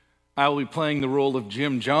I will be playing the role of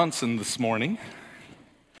Jim Johnson this morning.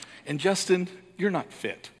 And Justin, you're not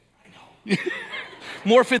fit. I know.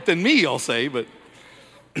 More fit than me, I'll say, but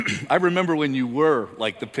I remember when you were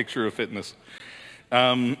like the picture of fitness.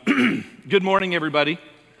 Good morning, everybody.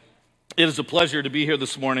 It is a pleasure to be here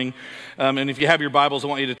this morning. And if you have your Bibles, I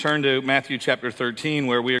want you to turn to Matthew chapter 13,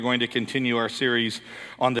 where we are going to continue our series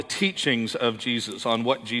on the teachings of Jesus, on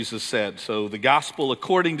what Jesus said. So the gospel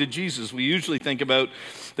according to Jesus. We usually think about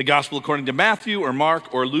the gospel according to Matthew or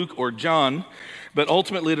Mark or Luke or John. But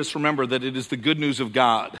ultimately, let us remember that it is the good news of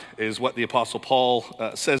God, is what the Apostle Paul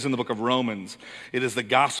says in the book of Romans. It is the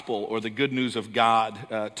gospel or the good news of God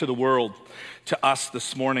to the world, to us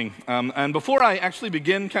this morning. And before I actually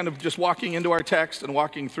begin kind of just walking into our text and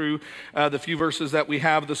walking through the few verses that we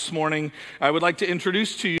have this morning, I would like to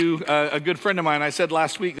introduce to you a good friend of mine. I said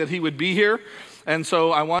last week that he would be here. And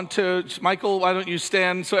so I want to, Michael, why don't you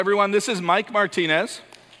stand? So everyone, this is Mike Martinez.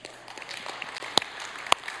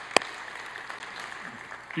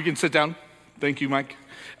 You can sit down. Thank you, Mike.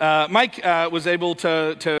 Mike was able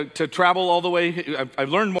to travel all the way. I've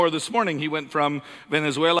learned more this morning. He went from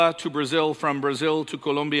Venezuela to Brazil, from Brazil to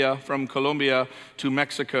Colombia, from Colombia to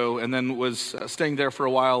Mexico, and then was staying there for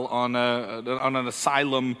a while on an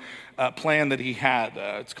asylum plan that he had.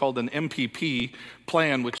 It's called an MPP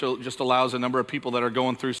plan, which just allows a number of people that are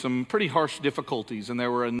going through some pretty harsh difficulties. And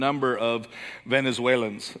there were a number of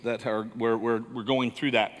Venezuelans that were going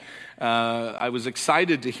through that. I was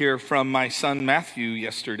excited to hear from my son Matthew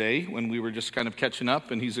yesterday when we were just kind of catching up,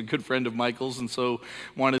 and he's a good friend of Michael's, and so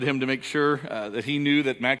wanted him to make sure that he knew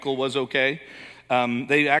that Michael was okay.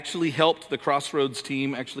 They actually helped, the Crossroads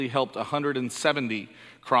team actually helped 170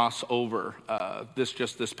 cross over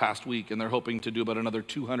this past week, and they're hoping to do about another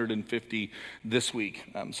 250 this week.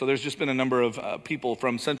 So there's just been a number of people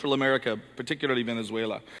from Central America, particularly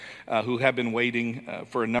Venezuela, who have been waiting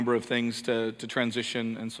for a number of things to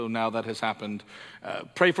transition, and so now that has happened.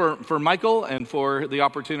 Pray for Michael and for the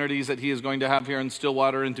opportunities that he is going to have here in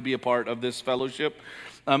Stillwater and to be a part of this fellowship.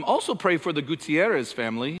 Also pray for the Gutierrez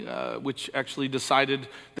family, which actually decided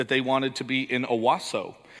that they wanted to be in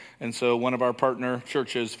Owasso. And so one of our partner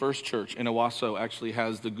churches, First Church in Owasso, actually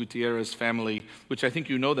has the Gutierrez family, which I think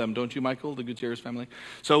you know them, don't you, Michael, the Gutierrez family?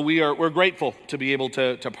 So we're grateful to be able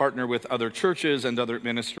to partner with other churches and other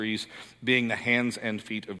ministries, being the hands and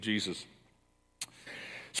feet of Jesus.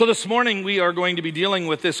 So this morning we are going to be dealing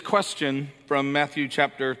with this question from Matthew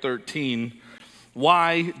chapter 13.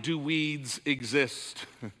 Why do weeds exist?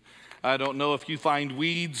 I don't know if you find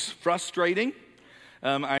weeds frustrating.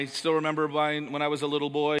 I still remember when I was a little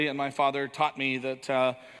boy and my father taught me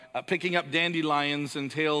that picking up dandelions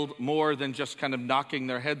entailed more than just kind of knocking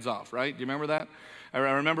their heads off, right? Do you remember that? I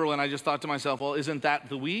remember when I just thought to myself, well, isn't that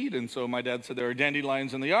the weed? And so my dad said, there are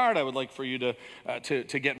dandelions in the yard. I would like for you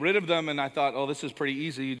to get rid of them. And I thought, oh, this is pretty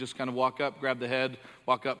easy. You just kind of walk up, grab the head,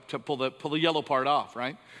 walk up to pull the yellow part off,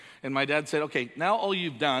 right? And my dad said, okay, now all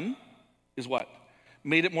you've done is what?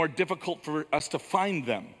 Made it more difficult for us to find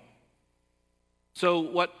them. So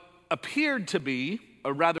what appeared to be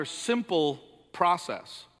a rather simple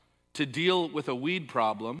process to deal with a weed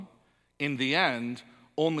problem, in the end,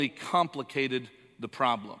 only complicated the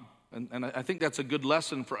problem. And I think that's a good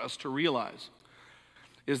lesson for us to realize,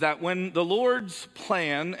 is that when the Lord's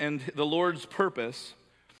plan and the Lord's purpose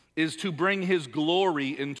is to bring His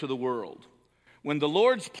glory into the world, when the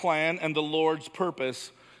Lord's plan and the Lord's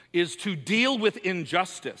purpose is to deal with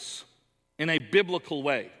injustice in a biblical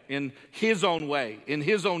way, in His own way, in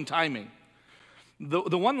His own timing.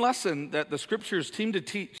 The one lesson that the Scriptures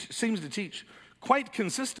seems to teach quite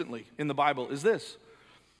consistently in the Bible is this,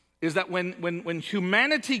 is that when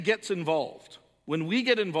humanity gets involved, when we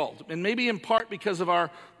get involved, and maybe in part because of our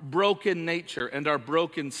broken nature and our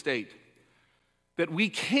broken state, that we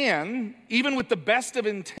can, even with the best of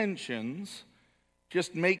intentions,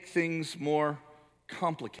 just make things more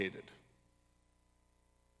complicated.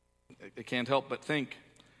 I can't help but think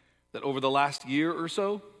that over the last year or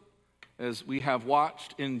so, as we have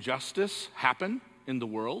watched injustice happen in the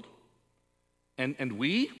world, and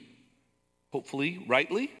we, hopefully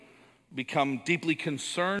rightly, become deeply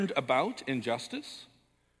concerned about injustice,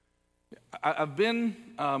 it's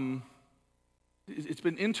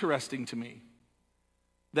been interesting to me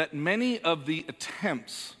that many of the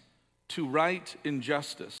attempts to right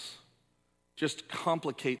injustice just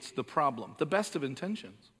complicates the problem. The best of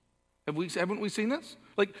intentions. Haven't we seen this?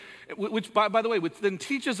 Which, by the way, which then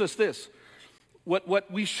teaches us this.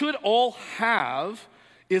 What we should all have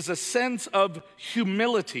is a sense of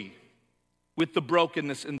humility with the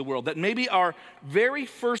brokenness in the world. That maybe our very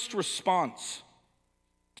first response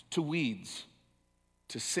to weeds,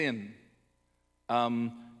 to sin,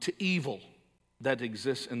 to evil that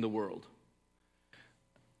exists in the world.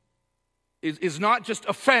 Is not just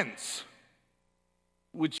offense,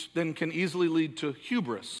 which then can easily lead to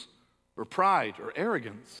hubris or pride or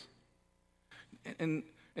arrogance. And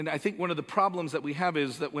I think one of the problems that we have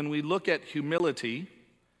is that when we look at humility,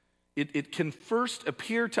 it can first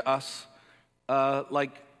appear to us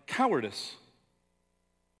like cowardice.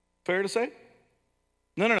 Fair to say?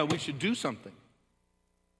 No, we should do something.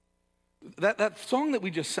 That song that we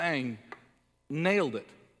just sang nailed it.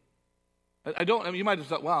 You might have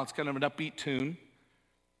thought, wow, it's kind of an upbeat tune.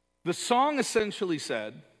 The song essentially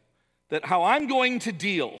said that how I'm going to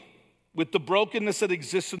deal with the brokenness that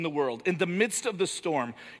exists in the world, in the midst of the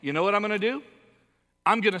storm, you know what I'm going to do?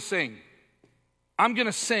 I'm going to sing. I'm going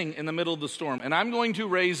to sing in the middle of the storm, and I'm going to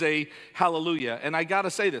raise a hallelujah. And I got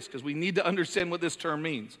to say this because we need to understand what this term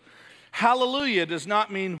means. Hallelujah does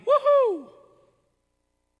not mean woohoo.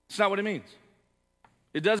 It's not what it means.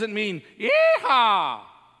 It doesn't mean yeehaw.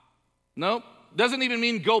 Nope. Doesn't even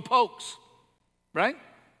mean go Pokes. Right?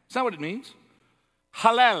 It's not what it means.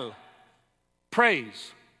 Hallel,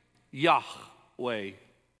 praise, Yahweh.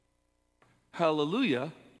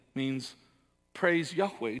 Hallelujah means praise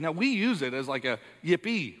Yahweh. Now we use it as like a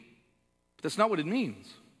yippee. But that's not what it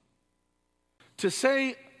means. To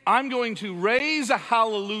say, I'm going to raise a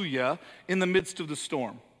hallelujah in the midst of the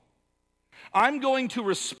storm. I'm going to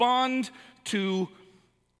respond to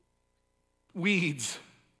weeds,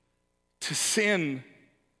 to sin,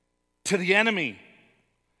 to the enemy.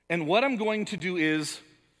 And what I'm going to do is,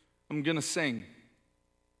 I'm going to sing.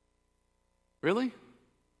 Really?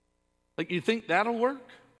 Like you think that'll work?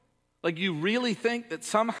 Like you really think that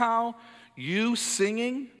somehow you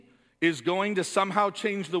singing is going to somehow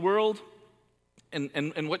change the world?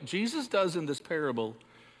 And what Jesus does in this parable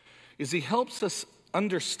is he helps us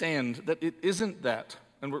understand that it isn't that.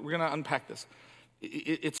 And we're going to unpack this.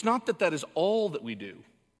 It's not that is all that we do.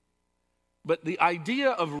 But the idea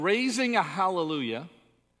of raising a hallelujah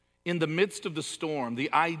in the midst of the storm,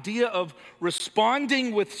 the idea of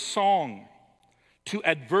responding with song to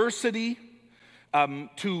adversity,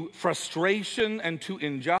 to frustration, and to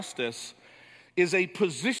injustice is a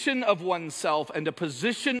position of oneself and a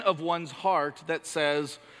position of one's heart that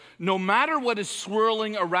says, no matter what is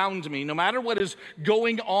swirling around me, no matter what is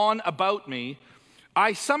going on about me,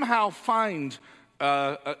 I somehow find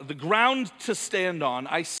the ground to stand on.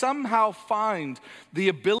 I somehow find the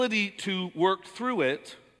ability to work through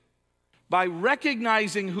it by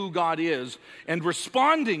recognizing who God is and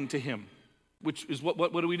responding to Him, which is what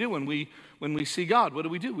do we do when we see God? What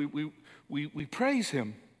do? We praise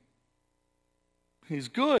Him. He's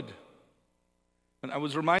good. And I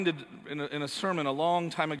was reminded in a sermon a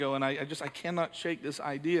long time ago, and I cannot shake this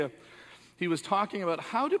idea. He was talking about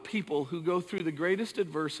how do people who go through the greatest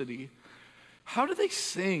adversity, how do they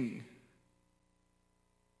sing?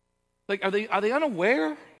 Like, are they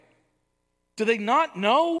unaware? Do they not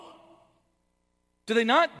know? Do they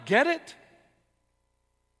not get it?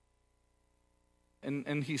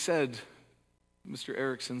 And he said, Mr.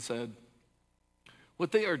 Erickson said,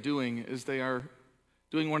 what they are doing is they are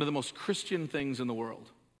doing one of the most Christian things in the world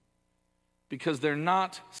because they're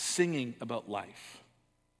not singing about life.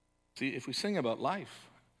 See, if we sing about life,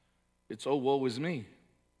 it's, oh, woe is me.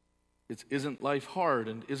 It's, isn't life hard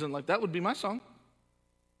and isn't life, that would be my song,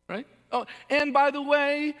 right? Oh, and by the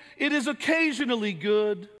way, it is occasionally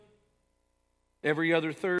good every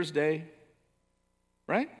other Thursday,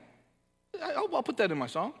 right? I'll put that in my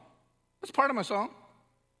song. That's part of my song.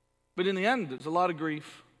 But in the end, there's a lot of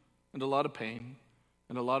grief and a lot of pain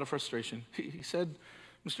and a lot of frustration. He said,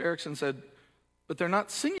 Mr. Erickson said, but they're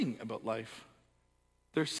not singing about life.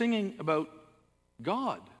 They're singing about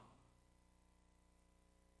God.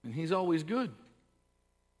 And He's always good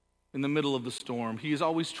in the middle of the storm. He is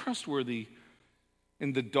always trustworthy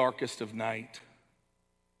in the darkest of night.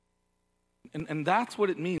 And that's what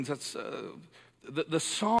it means. That's the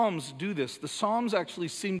Psalms do this. The Psalms actually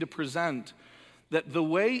seem to present that the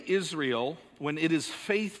way Israel, when it is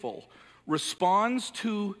faithful, responds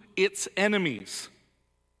to its enemies.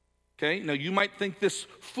 Okay? Now, you might think this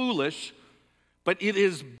foolish, but it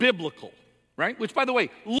is biblical, right? Which, by the way,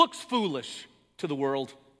 looks foolish to the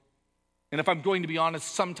world. And if I'm going to be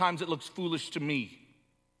honest, sometimes it looks foolish to me.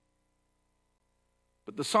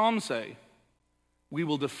 But the Psalms say, we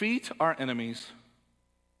will defeat our enemies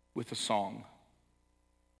with a song.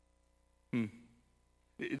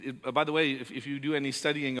 By the way, if you do any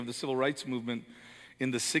studying of the civil rights movement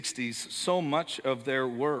in the 60s, so much of their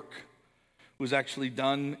work was actually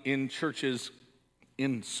done in churches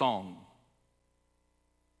in song,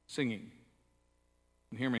 singing.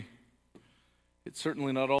 And hear me, it's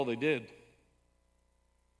certainly not all they did.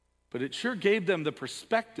 but it sure gave them the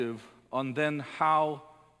perspective on then how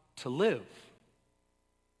to live.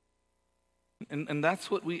 And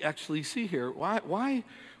that's what we actually see here. Why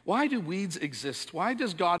do weeds exist? Why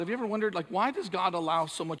does God, have you ever wondered, why does God allow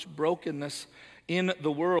so much brokenness in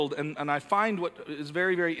the world? And I find what is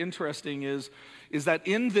very, very interesting is that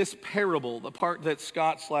in this parable, the part that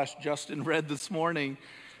Scott/Justin read this morning,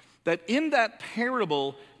 that in that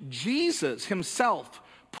parable, Jesus himself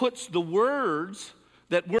puts the words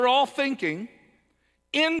that we're all thinking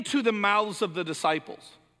into the mouths of the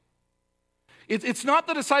disciples. It's not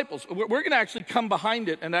the disciples. We're going to actually come behind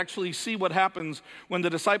it and actually see what happens when the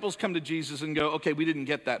disciples come to Jesus and go, okay, we didn't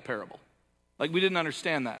get that parable. We didn't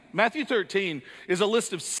understand that. Matthew 13 is a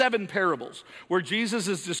list of 7 parables where Jesus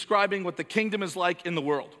is describing what the kingdom is like in the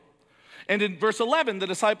world. And in verse 11, the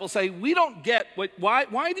disciples say, we don't get,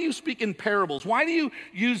 why do you speak in parables? Why do you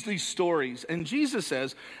use these stories? And Jesus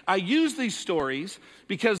says, I use these stories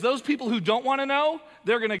because those people who don't want to know,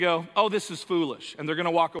 they're going to go, oh, this is foolish, and they're going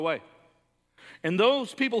to walk away. And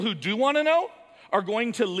those people who do want to know are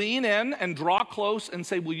going to lean in and draw close and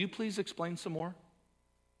say, will you please explain some more?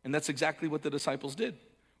 And that's exactly what the disciples did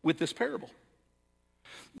with this parable.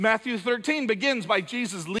 Matthew 13 begins by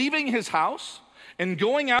Jesus leaving his house and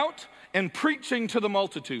going out and preaching to the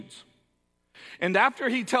multitudes. And after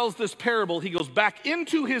he tells this parable, he goes back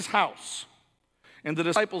into his house. And the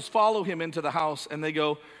disciples follow him into the house and they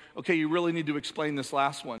go, okay, you really need to explain this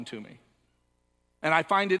last one to me. And I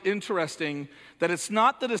find it interesting that it's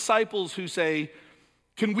not the disciples who say,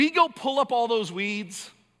 can we go pull up all those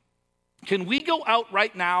weeds? Can we go out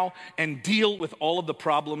right now and deal with all of the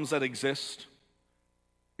problems that exist?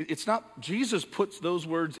 It's not, Jesus puts those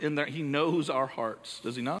words in there. He knows our hearts,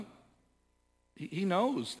 does he not? He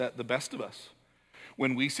knows that the best of us,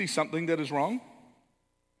 when we see something that is wrong,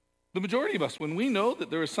 the majority of us, when we know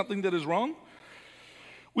that there is something that is wrong,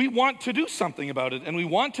 we want to do something about it, and we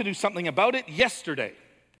want to do something about it yesterday.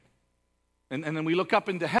 And then we look up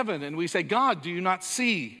into heaven and we say, God, do you not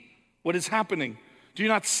see what is happening? Do you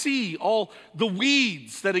not see all the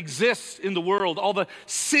weeds that exist in the world, all the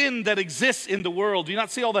sin that exists in the world? Do you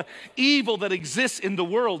not see all the evil that exists in the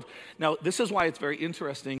world? Now, this is why it's very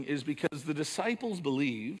interesting, is because the disciples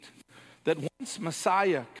believed that once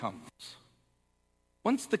Messiah comes,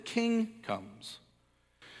 once the King comes,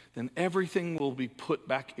 then everything will be put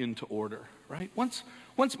back into order, right? Once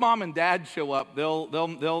mom and dad show up,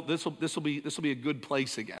 this will be a good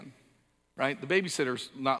place again, right? The babysitter's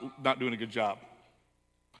not doing a good job.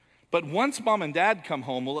 But once mom and dad come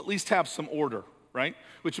home, we'll at least have some order, right?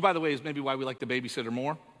 Which, by the way, is maybe why we like the babysitter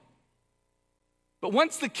more. But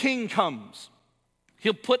once the King comes,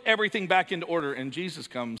 he'll put everything back into order, and Jesus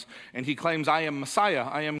comes and he claims, I am Messiah,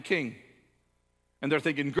 I am King. And they're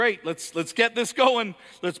thinking, great, let's get this going.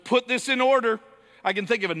 Let's put this in order. I can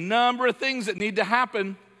think of a number of things that need to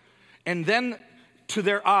happen. And then to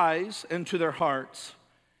their eyes and to their hearts,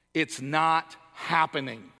 it's not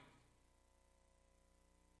happening.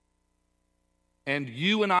 And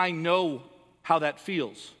you and I know how that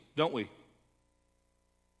feels, don't we?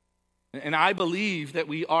 And I believe that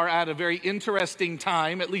we are at a very interesting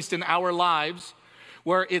time, at least in our lives,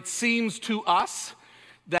 where it seems to us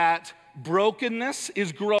that brokenness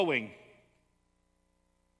is growing.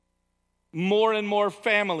 More and more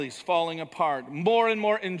families falling apart, more and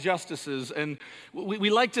more injustices. And we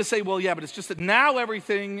like to say, well, yeah, but it's just that now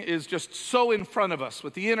everything is just so in front of us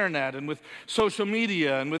with the internet and with social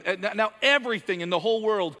media and now everything in the whole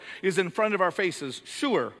world is in front of our faces.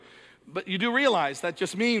 Sure, but you do realize that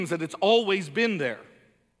just means that it's always been there.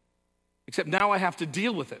 Except now I have to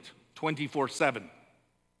deal with it 24/7.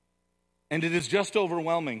 And it is just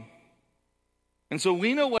overwhelming. And so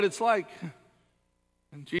we know what it's like.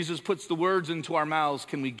 And Jesus puts the words into our mouths.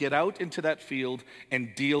 Can we get out into that field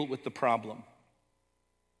and deal with the problem?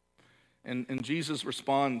 And Jesus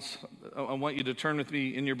responds. I want you to turn with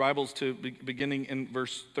me in your Bibles to beginning in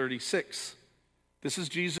verse 36. This is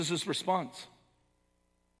Jesus' response.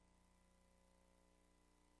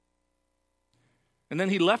 And then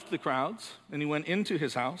he left the crowds and he went into the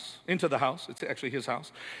house. It's actually his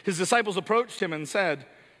house. His disciples approached him and said,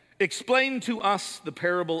 explain to us the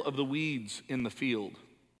parable of the weeds in the field.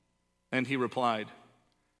 And he replied,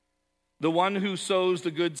 the one who sows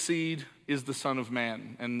the good seed is the Son of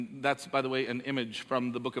Man. And that's, by the way, an image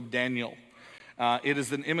from the book of Daniel. It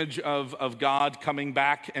is an image of God coming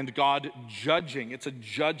back and God judging. It's a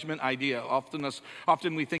judgment idea.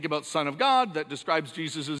 Often we think about Son of God, that describes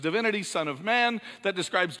Jesus' divinity. Son of Man, that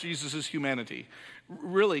describes Jesus' humanity.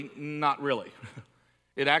 Really, not really.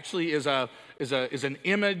 It actually is an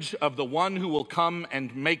image of the one who will come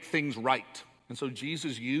and make things right. And so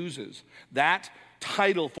Jesus uses that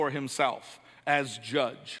title for himself as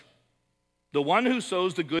judge. The one who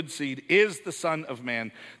sows the good seed is the Son of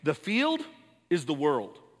Man. The field is the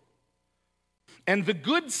world. And the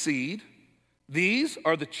good seed, these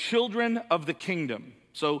are the children of the kingdom.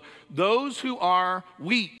 So those who are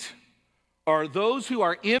wheat are those who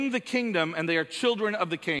are in the kingdom, and they are children of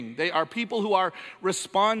the king. They are people who are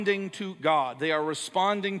responding to God. They are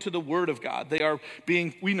responding to the word of God. They are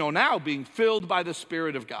being, we know now, being filled by the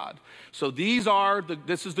Spirit of God. So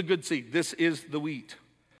this is the good seed. This is the wheat.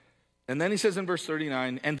 And then he says in verse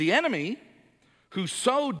 39, and the enemy who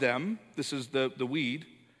sowed them, this is the weed,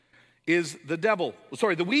 is the devil.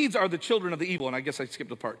 Sorry, the weeds are the children of the evil, and I guess I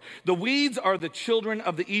skipped a part. The weeds are the children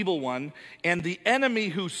of the evil one, and the enemy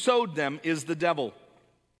who sowed them is the devil.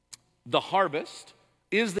 The harvest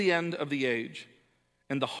is the end of the age,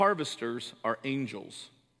 and the harvesters are angels.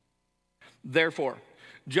 Therefore,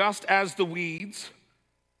 just as the weeds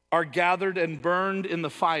are gathered and burned in the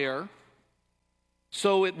fire,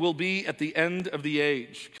 so it will be at the end of the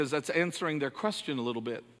age, because that's answering their question a little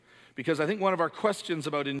bit. Because I think one of our questions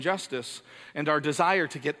about injustice and our desire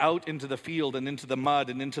to get out into the field and into the mud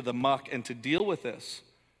and into the muck and to deal with this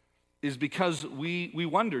is because we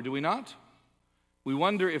wonder, do we not? We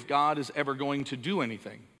wonder if God is ever going to do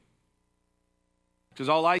anything. Because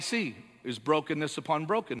all I see is brokenness upon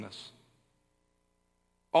brokenness.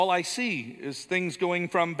 All I see is things going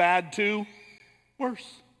from bad to worse.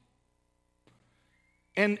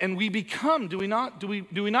 And we become, do we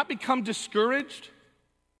not become discouraged?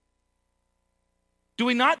 Do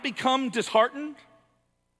we not become disheartened?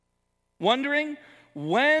 Wondering,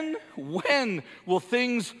 when will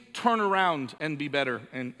things turn around and be better?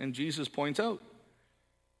 And Jesus points out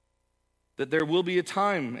that there will be a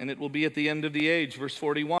time, and it will be at the end of the age. Verse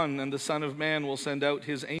 41, and the Son of Man will send out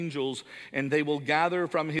his angels, and they will gather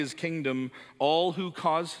from his kingdom all who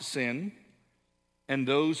cause sin and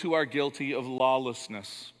those who are guilty of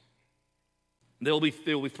lawlessness. They will be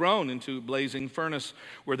thrown into blazing furnace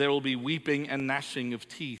where there will be weeping and gnashing of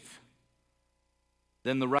teeth.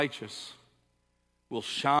 Then the righteous will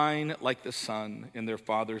shine like the sun in their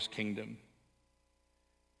Father's kingdom.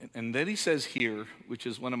 And then he says here, which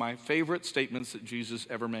is one of my favorite statements that Jesus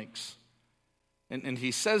ever makes. And he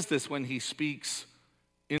says this when he speaks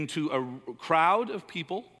into a crowd of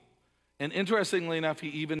people. And interestingly enough, he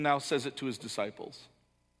even now says it to his disciples.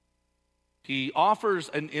 He offers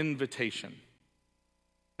an invitation.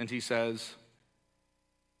 And he says,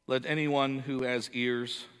 let anyone who has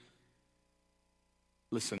ears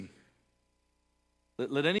listen.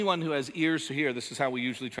 Let anyone who has ears to hear, this is how we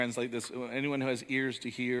usually translate this, anyone who has ears to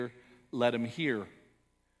hear, let him hear.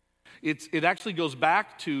 It actually goes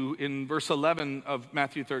back to, in verse 11 of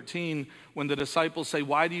Matthew 13, when the disciples say,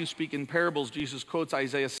 why do you speak in parables? Jesus quotes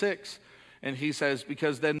Isaiah 6, and he says,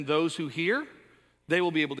 because then those who hear, they will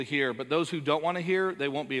be able to hear, but those who don't want to hear, they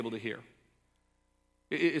won't be able to hear.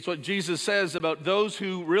 It's what Jesus says about those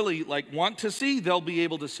who really want to see, they'll be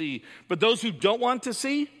able to see. But those who don't want to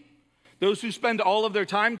see, those who spend all of their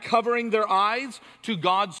time covering their eyes to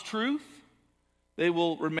God's truth, they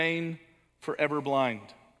will remain forever blind.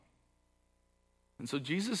 And so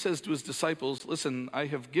Jesus says to his disciples, listen, I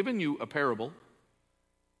have given you a parable,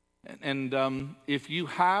 and if you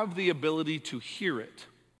have the ability to hear it,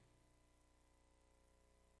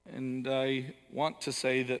 and I want to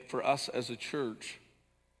say that for us as a church,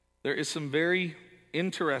 there is some very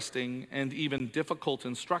interesting and even difficult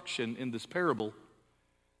instruction in this parable.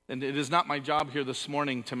 And it is not my job here this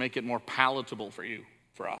morning to make it more palatable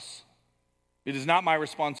for us. It is not my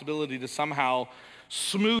responsibility to somehow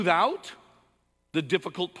smooth out the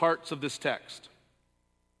difficult parts of this text,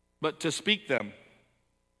 but to speak them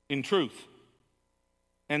in truth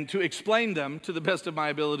and to explain them to the best of my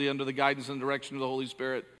ability under the guidance and direction of the Holy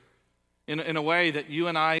Spirit in a way that you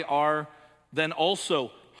and I are then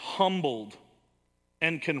also humbled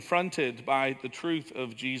and confronted by the truth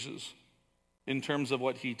of Jesus in terms of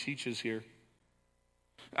what he teaches here.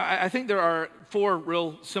 I think there are four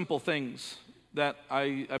real simple things that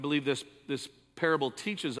I believe this parable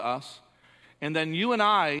teaches us, and then you and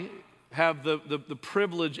I have the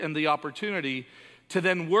privilege and the opportunity to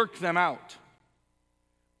then work them out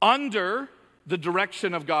under the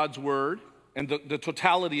direction of God's word and the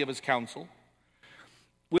totality of his counsel,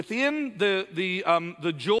 within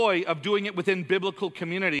the joy of doing it within biblical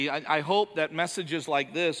community. I hope that messages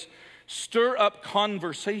like this stir up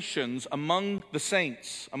conversations among the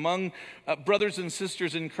saints, among brothers and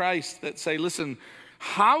sisters in Christ that say, listen,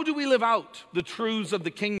 how do we live out the truths of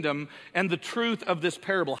the kingdom and the truth of this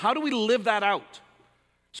parable? How do we live that out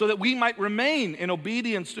so that we might remain in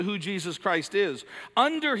obedience to who Jesus Christ is?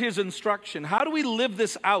 Under his instruction, how do we live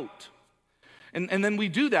this out? And then we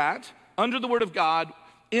do that under the Word of God,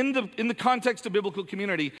 in the context of biblical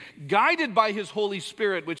community, guided by His Holy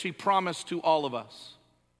Spirit, which He promised to all of us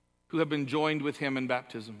who have been joined with Him in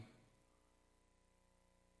baptism.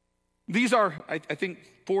 These are, I think,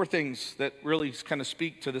 four things that really kind of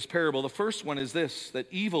speak to this parable. The first one is this, that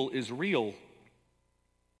evil is real.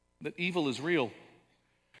 That evil is real.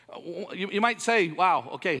 You might say, wow,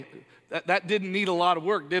 okay, that didn't need a lot of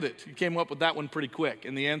work, did it? You came up with that one pretty quick.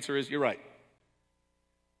 And the answer is, you're right.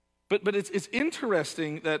 But it's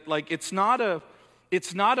interesting that, like, it's not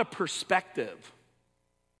a perspective.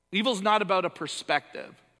 Evil's not about a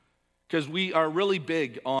perspective, because we are really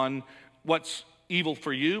big on what's evil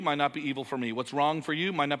for you might not be evil for me. What's wrong for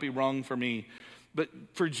you might not be wrong for me. But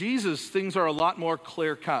for Jesus, things are a lot more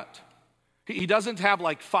clear-cut. He doesn't have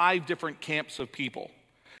like 5 different camps of people.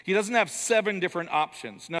 He doesn't have 7 different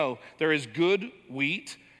options. No, there is good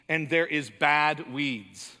wheat and there is bad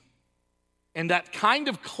weeds. And that kind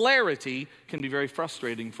of clarity can be very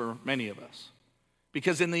frustrating for many of us.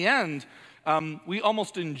 Because in the end, we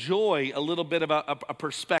almost enjoy a little bit of a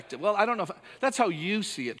perspective. Well, I don't know if that's how you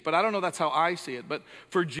see it, but I don't know that's how I see it. But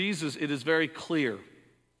for Jesus, it is very clear.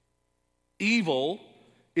 Evil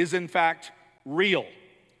is in fact real.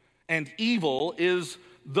 And evil is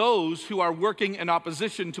those who are working in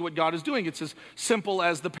opposition to what God is doing. It's as simple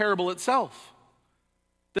as the parable itself.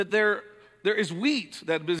 That there is wheat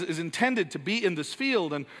that is intended to be in this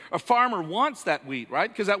field, and a farmer wants that wheat, right?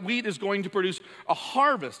 Because that wheat is going to produce a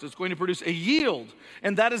harvest. It's going to produce a yield.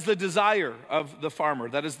 And that is the desire of the farmer.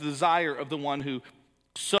 That is the desire of the one who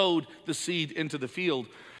sowed the seed into the field.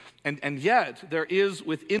 And yet, there is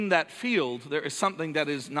within that field, there is something that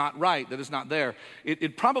is not right, that is not there.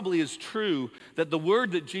 It probably is true that the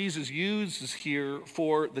word that Jesus uses here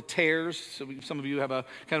for the tares, so some of you have a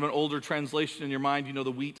kind of an older translation in your mind, you know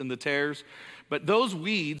the wheat and the tares. But those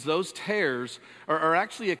weeds, those tares, are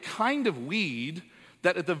actually a kind of weed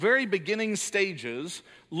that at the very beginning stages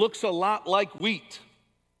looks a lot like wheat.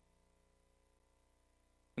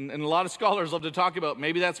 And a lot of scholars love to talk about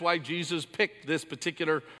maybe that's why Jesus picked this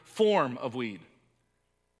particular form of weed.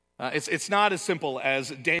 It's not as simple as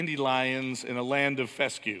dandelions in a land of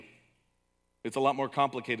fescue. It's a lot more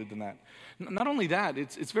complicated than that. Not only that,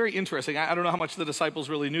 it's very interesting. I don't know how much the disciples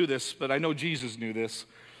really knew this, but I know Jesus knew this,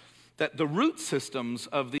 that the root systems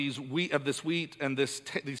of this wheat and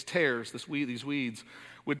these tares, these weeds,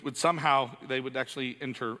 would somehow, they would actually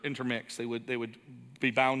intermix. They would be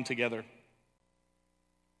bound together.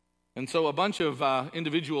 And so a bunch of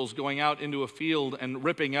individuals going out into a field and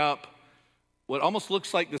ripping up what almost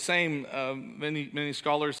looks like the same, many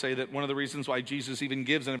scholars say that one of the reasons why Jesus even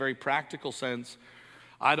gives in a very practical sense,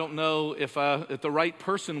 I don't know if the right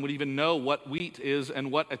person would even know what wheat is and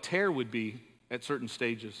what a tare would be at certain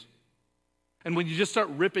stages. And when you just start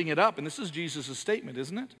ripping it up, and this is Jesus' statement,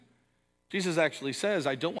 isn't it? Jesus actually says,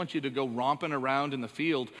 I don't want you to go romping around in the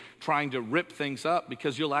field trying to rip things up,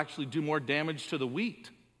 because you'll actually do more damage to the wheat.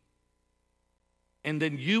 And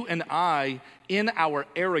then you and I, in our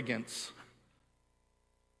arrogance,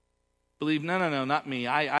 believe, no, not me.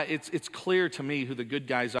 It's clear to me who the good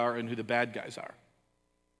guys are and who the bad guys are.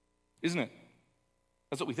 Isn't it?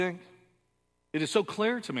 That's what we think. It is so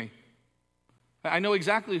clear to me. I know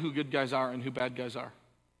exactly who good guys are and who bad guys are.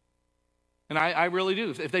 And I really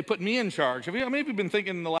do. If they put me in charge, maybe you've been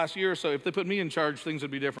thinking in the last year or so, if they put me in charge, things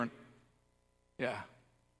would be different. Yeah.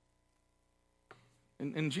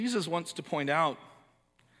 And Jesus wants to point out,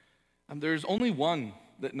 there's only one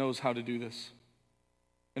that knows how to do this.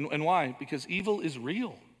 And why? Because evil is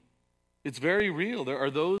real. It's very real. There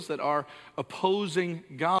are those that are opposing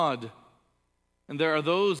God. And there are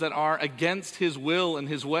those that are against His will and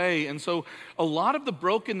His way. And so a lot of the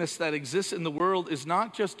brokenness that exists in the world is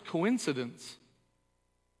not just coincidence.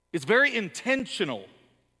 It's very intentional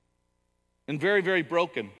and very, very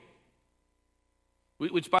broken.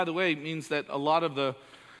 Which, by the way, means that a lot of the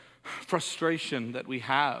frustration that we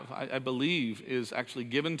have, I believe, is actually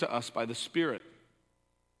given to us by the Spirit.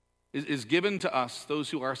 Is given to us,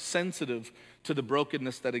 those who are sensitive to the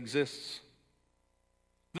brokenness that exists.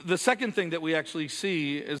 The second thing that we actually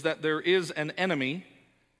see is that there is an enemy,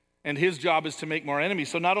 and his job is to make more enemies.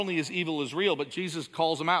 So not only is evil is real, but Jesus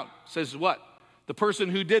calls him out. Says what? The person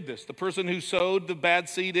who did this, the person who sowed the bad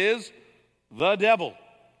seed is the devil.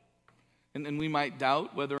 And we might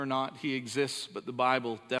doubt whether or not he exists, but the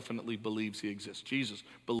Bible definitely believes he exists. Jesus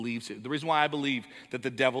believes it. The reason why I believe that the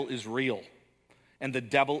devil is real and the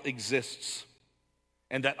devil exists,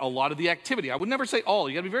 and that a lot of the activity, I would never say all,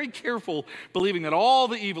 you got to be very careful believing that all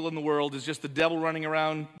the evil in the world is just the devil running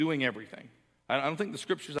around doing everything. I don't think the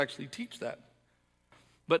scriptures actually teach that.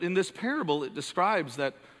 But in this parable, it describes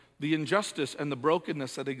that the injustice and the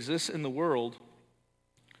brokenness that exists in the world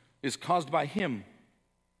is caused by him.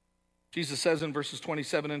 Jesus says in verses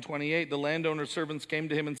 27 and 28, the landowner's servants came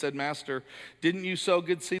to him and said, Master, didn't you sow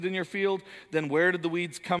good seed in your field? Then where did the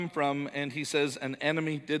weeds come from? And he says, an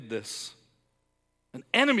enemy did this. An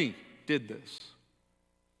enemy did this.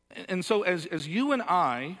 And so as you and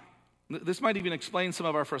I, this might even explain some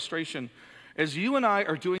of our frustration, as you and I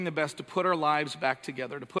are doing the best to put our lives back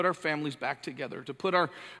together, to put our families back together, to put our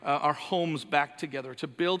homes back together, to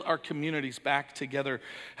build our communities back together,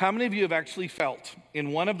 how many of you have actually felt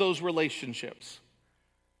in one of those relationships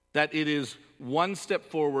that it is one step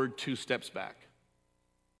forward, two steps back?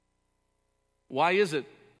 Why is it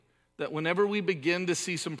that whenever we begin to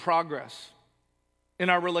see some progress in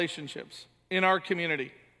our relationships, in our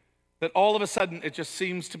community, that all of a sudden it just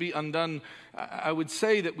seems to be undone? I would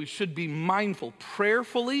say that we should be mindful,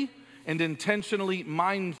 prayerfully and intentionally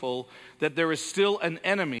mindful, that there is still an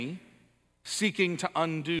enemy seeking to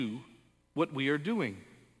undo what we are doing.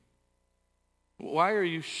 Why are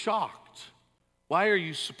you shocked? Why are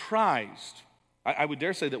you surprised? I would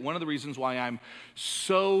dare say that one of the reasons why I'm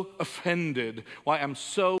so offended, why I'm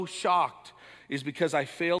so shocked, is because I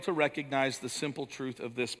fail to recognize the simple truth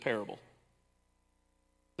of this parable.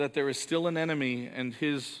 That there is still an enemy, and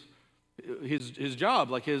his job,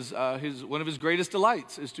 like his one of his greatest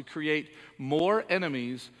delights, is to create more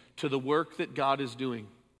enemies to the work that God is doing.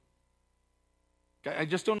 I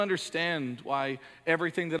just don't understand why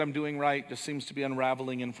everything that I'm doing right just seems to be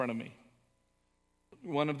unraveling in front of me.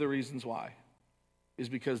 One of the reasons why is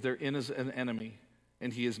because there is an enemy,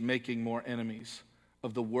 and he is making more enemies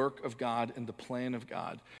of the work of God and the plan of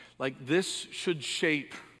God. Like, this should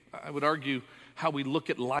shape, I would argue, how we look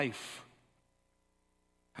at life,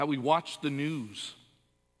 how we watch the news,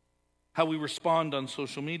 how we respond on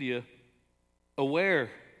social media, aware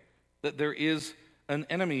that there is an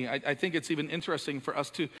enemy. I think it's even interesting for us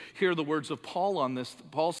to hear the words of Paul on this.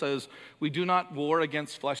 Paul says, we do not war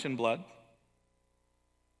against flesh and blood,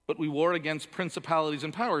 but we war against principalities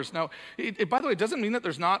and powers. Now, by the way, it doesn't mean that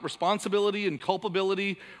there's not responsibility and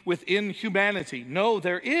culpability within humanity. No,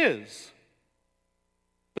 there is.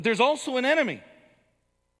 But there's also an enemy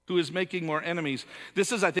who is making more enemies.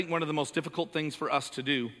 This is, I think, one of the most difficult things for us to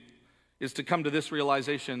do, is to come to this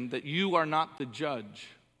realization that you are not the judge.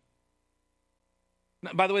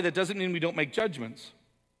 Now, by the way, that doesn't mean we don't make judgments.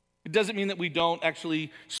 It doesn't mean that we don't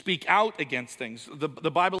actually speak out against things.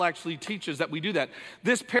 The Bible actually teaches that we do that.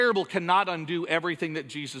 This parable cannot undo everything that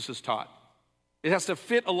Jesus has taught. It has to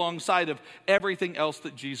fit alongside of everything else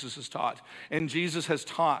that Jesus has taught. And Jesus has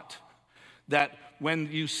taught that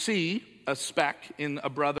when you see a speck in a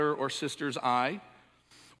brother or sister's eye,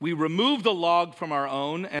 we remove the log from our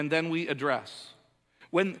own and then we address.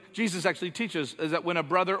 When Jesus actually teaches is that when a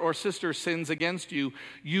brother or sister sins against you,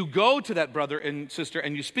 you go to that brother and sister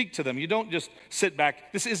and you speak to them. You don't just sit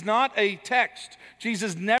back. This is not a text.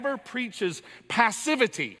 Jesus never preaches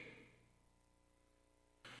passivity.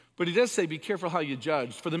 But he does say, be careful how you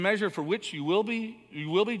judge. For the measure for which you will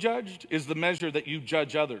be judged is the measure that you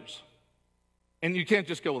judge others. And you can't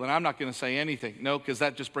just go, well, then I'm not going to say anything. No, because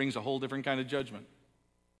that just brings a whole different kind of judgment.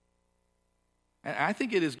 And I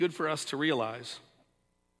think it is good for us to realize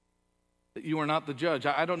that you are not the judge.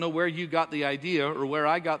 I don't know where you got the idea or where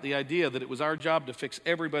I got the idea that it was our job to fix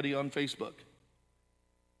everybody on Facebook.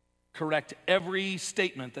 Correct every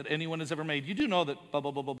statement that anyone has ever made. You do know that blah, blah,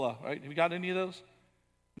 blah, blah, blah, right? Have you got any of those?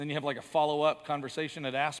 Then you have like a follow-up conversation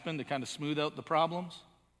at Aspen to kind of smooth out the problems.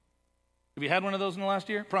 Have you had one of those in the last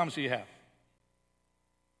year? Promise you have.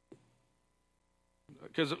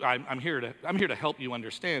 Because I'm here to help you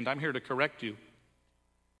understand. I'm here to correct you.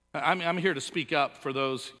 I'm here to speak up for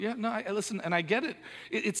those. Yeah, no, I listen, and I get it.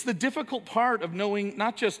 It's the difficult part of knowing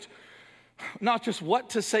not just what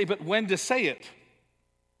to say, but when to say it.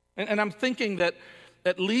 And I'm thinking that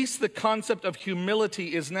at least the concept of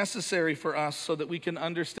humility is necessary for us so that we can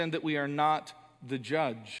understand that we are not the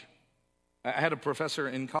judge. I had a professor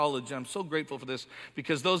in college, and I'm so grateful for this,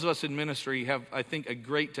 because those of us in ministry have, I think, a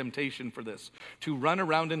great temptation for this, to run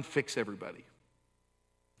around and fix everybody.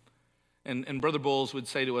 And Brother Bowles would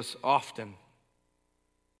say to us often,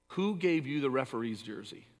 who gave you the referee's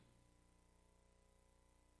jersey?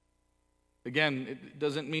 Again, it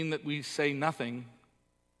doesn't mean that we say nothing,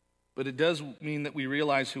 but it does mean that we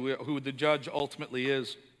realize who the judge ultimately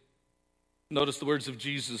is. Notice the words of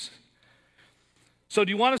Jesus. So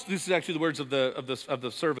do you want us, this is actually the words of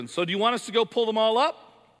the servants. So do you want us to go pull them all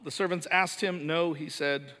up? The servants asked him. No, he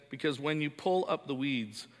said, because when you pull up the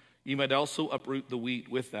weeds, you might also uproot the wheat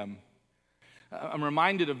with them. I'm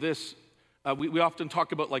reminded of this. We often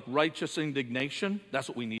talk about like righteous indignation. That's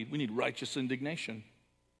what we need. We need righteous indignation.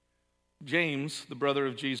 James, the brother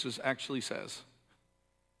of Jesus, actually says,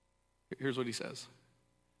 here's what he says,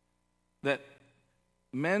 that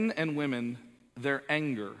men and women, their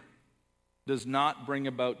anger does not bring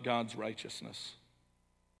about God's righteousness.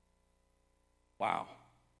 Wow.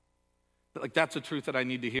 Like, that's a truth that I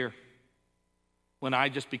need to hear. When I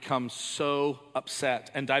just become so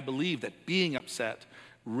upset, and I believe that being upset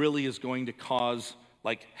really is going to cause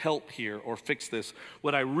like help here or fix this.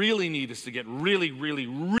 What I really need is to get really, really,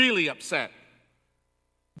 really upset.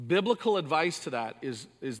 Biblical advice to that is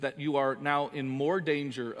that you are now in more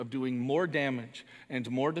danger of doing more damage and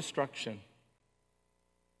more destruction.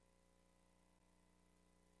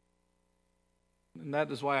 And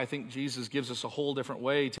that is why I think Jesus gives us a whole different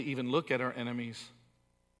way to even look at our enemies.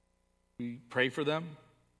 We pray for them.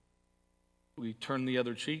 We turn the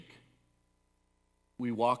other cheek.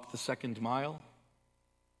 We walk the second mile.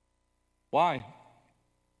 Why?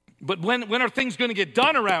 But when are things going to get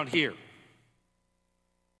done around here?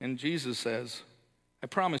 And Jesus says, I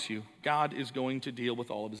promise you, God is going to deal with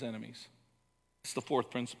all of his enemies. It's the fourth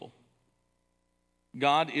principle.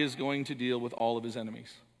 God is going to deal with all of his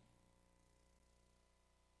enemies.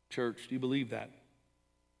 Church, do you believe that?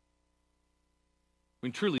 I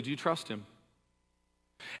mean, truly, do you trust him?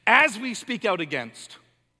 As we speak out against,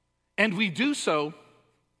 and we do so,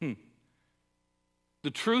 the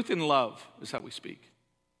truth in love is how we speak.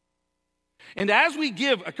 And as we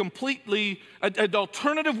give a completely, an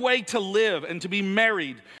alternative way to live and to be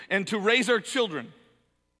married and to raise our children,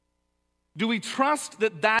 do we trust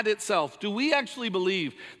that itself, do we actually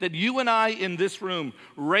believe that you and I in this room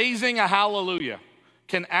raising a hallelujah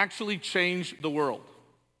can actually change the world?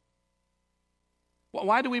 Well,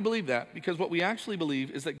 why do we believe that? Because what we actually believe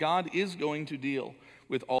is that God is going to deal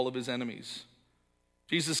with all of his enemies.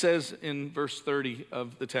 Jesus says in verse 30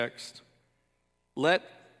 of the text, let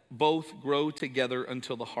both grow together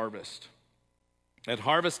until the harvest. At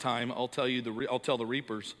harvest time, I'll tell the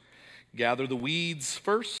reapers, gather the weeds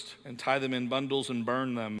first and tie them in bundles and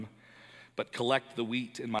burn them, but collect the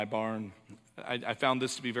wheat in my barn. I found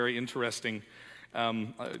this to be very interesting.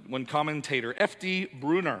 One commentator, F.D.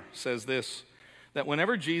 Brunner, says this, that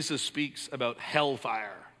whenever Jesus speaks about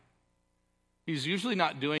hellfire, he's usually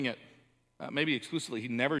not doing it, maybe exclusively, he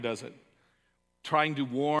never does it, trying to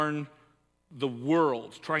warn the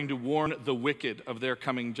world, trying to warn the wicked of their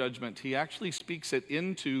coming judgment. He actually speaks it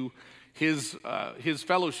into his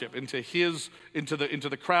fellowship, into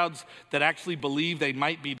the crowds that actually believe they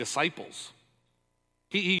might be disciples.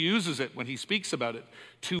 He uses it when he speaks about it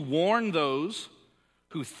to warn those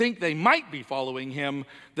who think they might be following him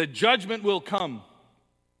that judgment will come.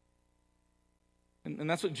 And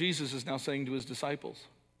that's what Jesus is now saying to his disciples.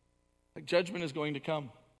 Like, judgment is going to come.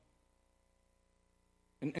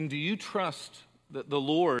 And do you trust that the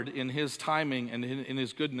Lord, in his timing and in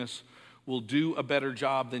his goodness, will do a better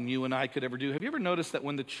job than you and I could ever do? Have you ever noticed that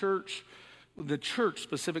when the church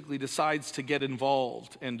specifically decides to get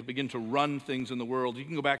involved and to begin to run things in the world, you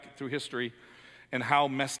can go back through history and how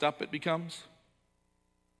messed up it becomes?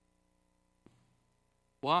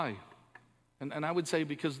 Why? And I would say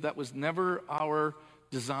because that was never our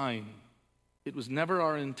design. It was never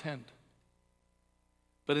our intent.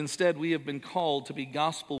 But instead, we have been called to be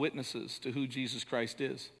gospel witnesses to who Jesus Christ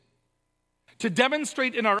is. To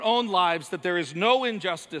demonstrate in our own lives that there is no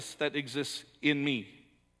injustice that exists in me.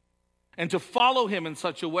 And to follow him in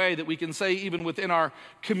such a way that we can say, even within our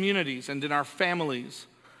communities and in our families,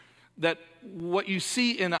 that what you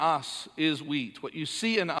see in us is wheat. What you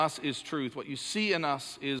see in us is truth. What you see in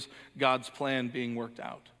us is God's plan being worked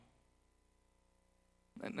out.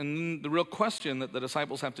 And the real question that the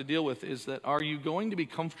disciples have to deal with is that, are you going to be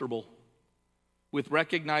comfortable with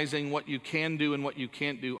recognizing what you can do and what you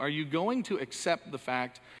can't do? Are you going to accept the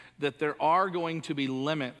fact that there are going to be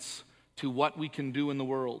limits to what we can do in the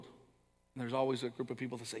world? And there's always a group of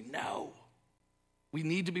people that say, no, we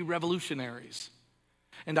need to be revolutionaries.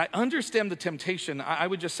 And I understand the temptation. I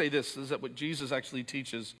would just say this, is that what Jesus actually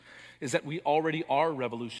teaches is that we already are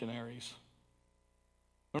revolutionaries.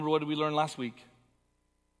 Remember, what did we learn last week?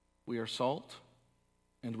 We are salt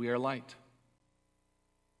and we are light.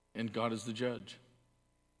 And God is the judge.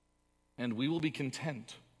 And we will be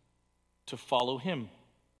content to follow him,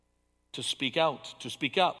 to speak out, to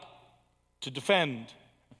speak up, to defend.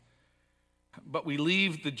 But we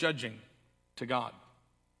leave the judging to God,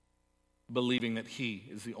 believing that he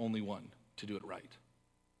is the only one to do it right.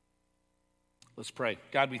 Let's pray.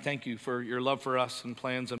 God, we thank you for your love for us and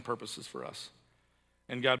plans and purposes for us.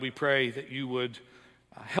 And God, we pray that you would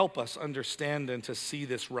help us understand and to see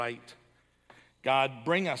this right. God,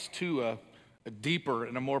 bring us to a deeper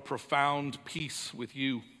and a more profound peace with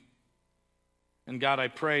you. And God, I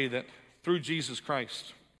pray that through Jesus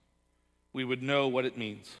Christ, we would know what it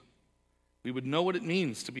means. We would know what it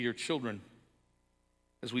means to be your children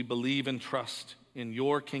as we believe and trust in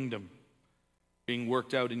your kingdom being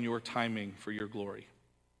worked out in your timing for your glory.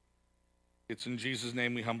 It's in Jesus'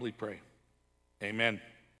 name we humbly pray. Amen.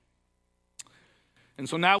 And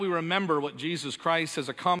so now we remember what Jesus Christ has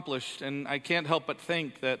accomplished, and I can't help but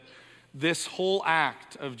think that this whole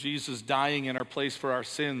act of Jesus dying in our place for our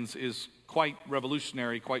sins is quite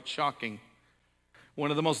revolutionary, quite shocking. One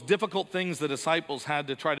of the most difficult things the disciples had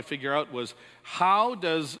to try to figure out was, how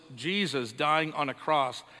does Jesus dying on a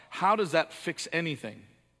cross, how does that fix anything?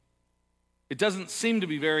 It doesn't seem to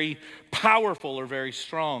be very powerful or very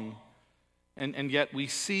strong. And yet we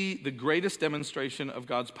see the greatest demonstration of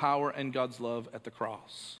God's power and God's love at the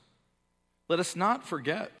cross. Let us not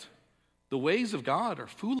forget the ways of God are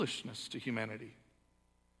foolishness to humanity.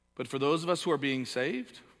 But for those of us who are being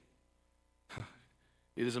saved,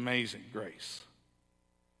 it is amazing grace.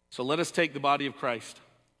 So let us take the body of Christ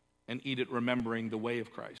and eat it remembering the way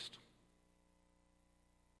of Christ.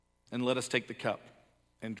 And let us take the cup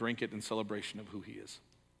and drink it in celebration of who he is.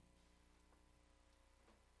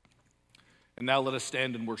 And now let us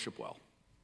stand and worship well.